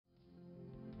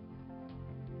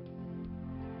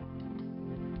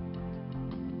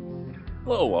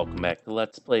Hello, welcome back to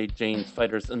Let's Play Jane's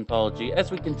Fighters Anthology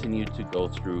as we continue to go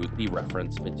through the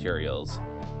reference materials.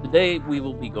 Today we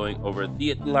will be going over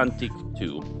the Atlantique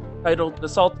II, titled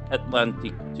Assault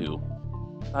Atlantique II.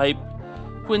 Type,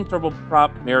 Twin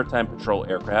Turboprop Maritime Patrol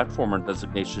Aircraft, former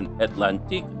designation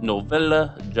Atlantique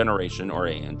Nouvelle Generation or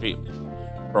ANG.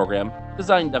 Program,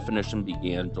 design definition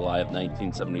began July of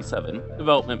 1977,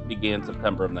 development began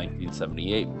September of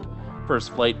 1978.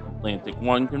 First flight, Atlantique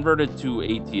I, converted to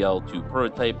ATL-2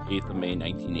 prototype, 8th of May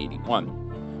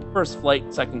 1981. First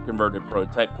flight, second converted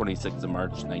prototype, 26th of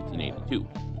March 1982.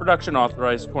 Production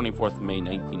authorized, 24th of May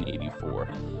 1984.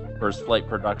 First flight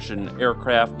production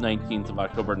aircraft, 19th of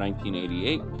October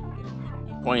 1988.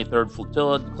 23rd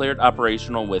Flotilla declared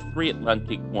operational with 3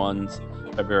 Atlantique I's,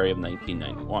 February of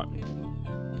 1991.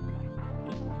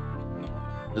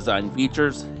 Design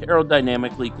features: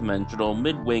 aerodynamically conventional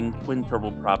mid-wing twin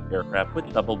turboprop aircraft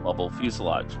with double bubble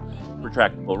fuselage,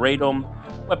 retractable radome,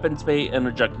 weapons bay and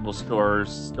ejectable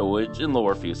stowage in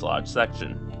lower fuselage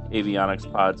section,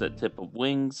 avionics pods at tip of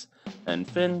wings and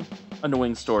fin,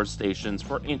 underwing storage stations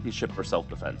for anti-ship or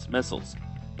self-defense missiles.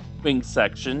 Wing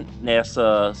section,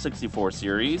 NASA 64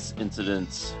 series,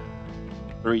 incidence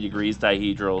 3 degrees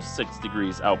dihedral, 6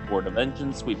 degrees outboard of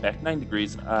engine, sweep back 9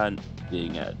 degrees on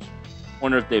leading edge.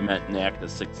 Wonder if they meant NACA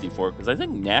 64, because I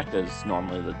think NACA is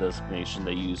normally the designation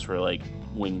they use for like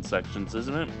wing sections,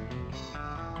 isn't it?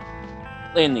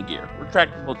 Landing gear,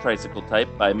 retractable tricycle type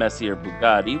by Messier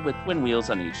Bugatti with twin wheels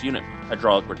on each unit.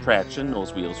 Hydraulic retraction,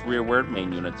 nose wheels rearward,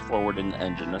 main units forward, and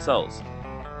engine nacelles.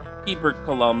 Hebert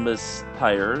Columbus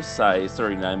tires, size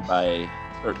 39 by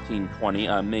 1320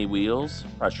 on May wheels,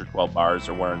 pressure 12 bars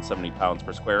or 170 pounds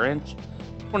per square inch.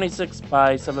 26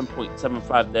 by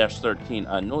 7.75-13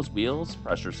 on nose wheels,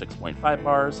 pressure 6.5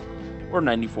 bars, or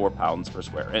 94 pounds per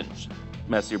square inch.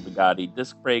 Messier Bugatti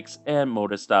disc brakes and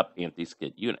Motostop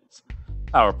anti-skid units.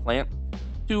 Power plant,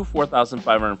 2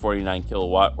 4,549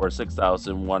 kilowatt or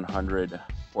 6,100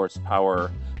 horsepower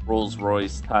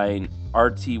Rolls-Royce Tyne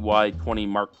RTY-20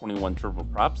 Mark 21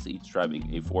 turboprops, each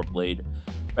driving a 4-blade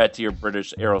Battier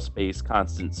British Aerospace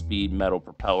constant speed metal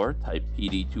propeller type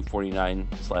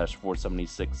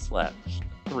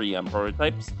PD249/476/3M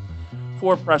prototypes.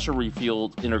 4 pressure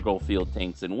refueled integral field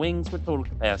tanks and wings with total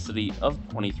capacity of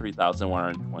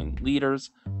 23,120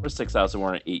 liters or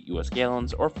 6,108 US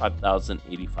gallons or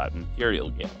 5,085 imperial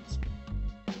gallons.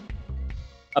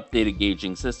 Updated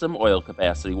gauging system, oil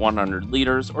capacity 100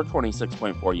 liters or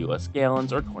 26.4 US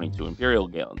gallons or 22 imperial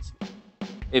gallons.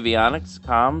 Avionics,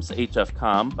 comms, HF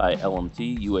Com by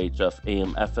LMT, UHF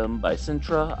AM FM by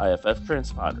Sintra, IFF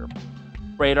transponder.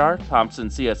 Radar, Thompson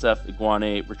CSF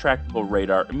Iguane retractable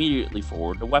radar immediately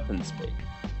forward to weapons bay.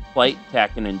 Flight,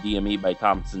 TACAN and DME by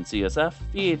Thompson CSF,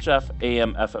 VHF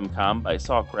AM FM Com by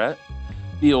Socrat,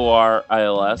 VOR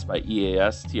ILS by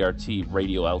EAS, TRT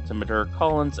radio altimeter,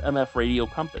 Collins MF radio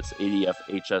compass, ADF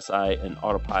HSI and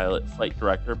autopilot flight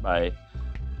director by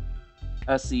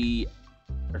SFENA,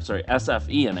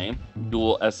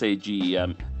 dual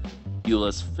SAGEM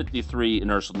ULIS 53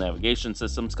 inertial navigation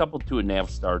systems coupled to a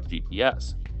Navstar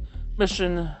GPS.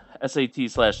 Mission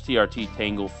SAT/TRT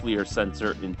Tangle FLIR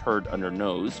sensor interred under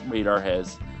nose. Radar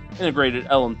has integrated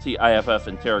LMT IFF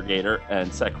interrogator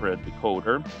and Secret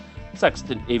decoder.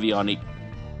 Sextant avionic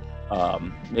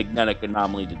magnetic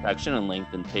anomaly detection and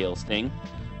lengthened tail sting.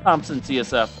 Thompson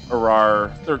CSF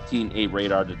Arar 13A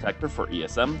radar detector for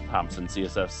ESM, Thompson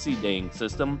CSF CDANG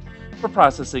system for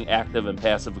processing active and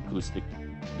passive acoustic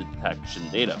detection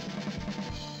data.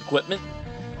 Equipment,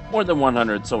 more than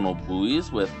 100 sono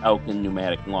buoys with Alkin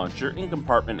pneumatic launcher in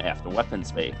compartment after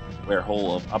weapons bay, where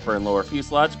hole of upper and lower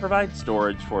fuselage provides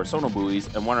storage for sono buoys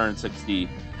and 160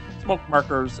 smoke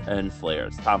markers and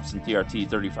flares. Thompson TRT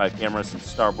 35 cameras in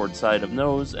starboard side of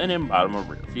nose and in bottom of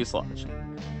rear fuselage.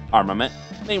 Armament,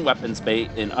 main weapons bay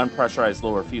in unpressurized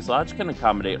lower fuselage can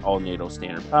accommodate all NATO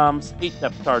standard bombs, 8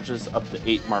 depth charges up to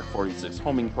 8 Mark 46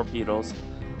 homing torpedoes,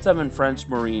 7 French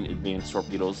Marine advanced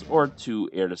torpedoes, or 2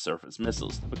 air-to-surface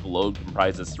missiles. Typical load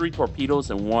comprises 3 torpedoes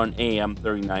and 1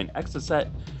 AM-39 Exocet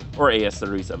or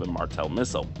AS-37 Martel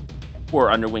missile.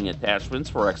 4 underwing attachments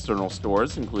for external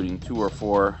stores, including 2 or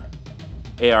 4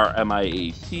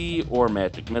 ARMIAT or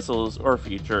Magic missiles, or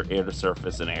future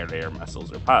air-to-surface and air-to-air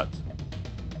missiles or pods.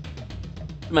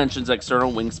 Dimensions: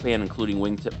 external wingspan including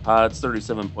wingtip pods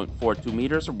 37.42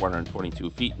 meters or 122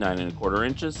 feet 9.25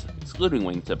 inches, excluding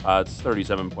wingtip pods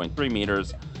 37.3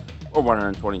 meters or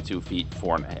 122 feet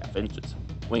 4.5 inches.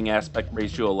 Wing aspect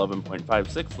ratio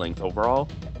 11.56, length overall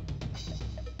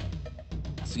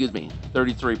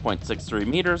 33.63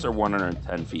 meters or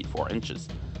 110 feet 4 inches.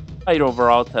 Height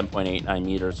overall 10.89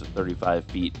 meters or 35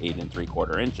 feet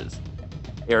 8.75 inches.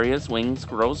 Areas: wings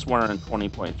gross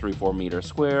 120.34 meters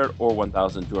squared or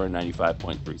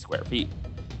 1,295.3 square feet.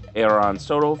 Ailerons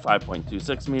total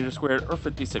 5.26 meters squared or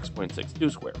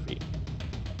 56.62 square feet.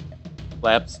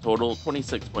 Flaps total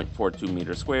 26.42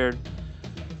 meters squared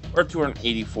or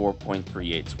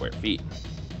 284.38 square feet.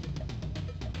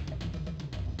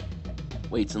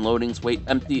 Weights and loadings: weight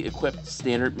empty, equipped,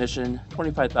 standard mission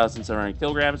 25,700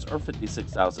 kilograms or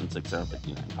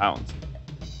 56,659 pounds.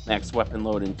 Max weapon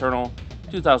load internal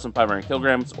 2,500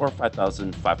 kilograms or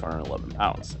 5,511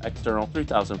 pounds. External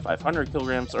 3,500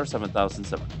 kilograms or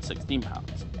 7,716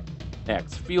 pounds.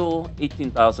 Max fuel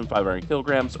 18,500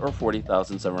 kilograms or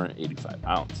 40,785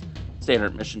 pounds.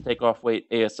 Standard mission takeoff weight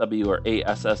ASW or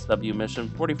ASSW mission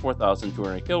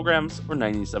 44,200 kilograms or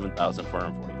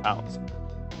 97,440 pounds.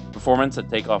 Performance at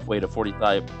takeoff weight of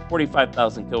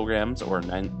 45,000 kilograms or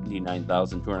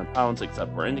 99,200 pounds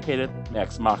except where indicated.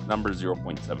 Max Mach number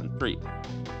 0.73.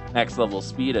 Max level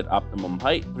speed at optimum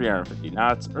height 350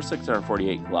 knots or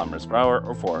 648 kilometers per hour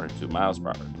or 402 miles per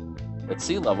hour. At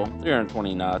sea level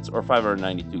 320 knots or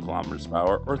 592 kilometers per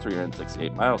hour or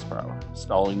 368 miles per hour.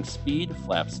 Stalling speed,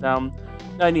 flaps down,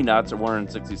 90 knots or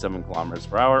 167 kilometers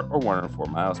per hour or 104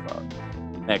 miles per hour.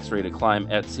 Max rate of climb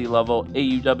at sea level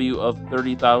AUW of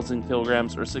 30,000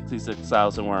 kilograms or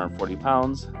 66,140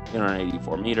 pounds,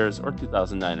 884 meters or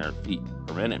 2,900 feet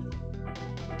per minute.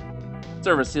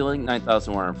 Service ceiling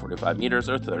 9,145 meters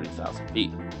or 30,000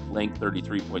 feet. Length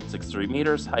 33.63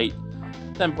 meters. Height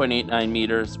 10.89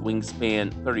 meters.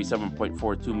 Wingspan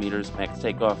 37.42 meters. Max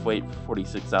takeoff weight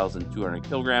 46,200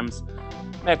 kilograms.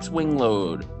 Max wing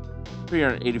load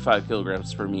 385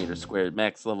 kilograms per meter squared.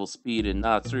 Max level speed in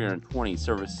knots 320.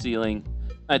 Service ceiling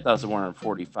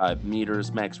 9,145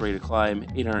 meters. Max rate of climb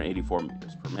 884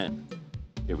 meters per minute.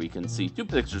 Here we can see two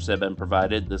pictures have been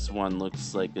provided. This one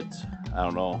looks like it's, I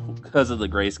don't know, because of the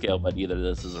grayscale, but either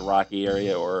this is a rocky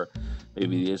area or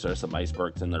maybe these are some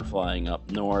icebergs and they're flying up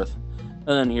north. And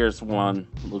then here's one,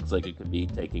 looks like it could be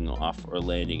taking off or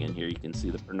landing, and here you can see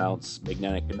the pronounced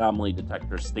magnetic anomaly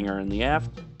detector stinger in the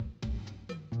aft.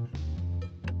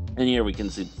 And here we can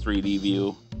see the 3D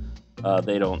view.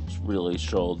 They don't really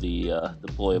show the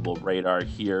deployable radar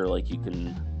here like you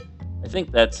can. I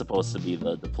think that's supposed to be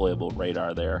the deployable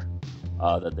radar there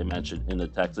that they mentioned in the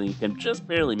text, and you can just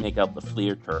barely make out the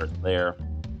FLIR turret there.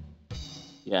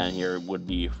 Yeah, and here it would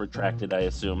be retracted, I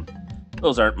assume.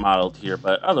 Those aren't modeled here,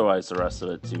 but otherwise the rest of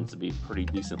it seems to be pretty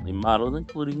decently modeled,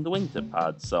 including the wingtip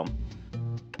pods. So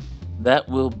that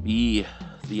will be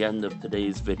the end of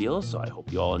today's video, so I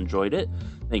hope you all enjoyed it.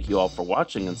 Thank you all for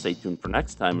watching, and stay tuned for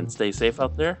next time, and stay safe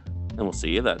out there, and we'll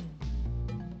see you then.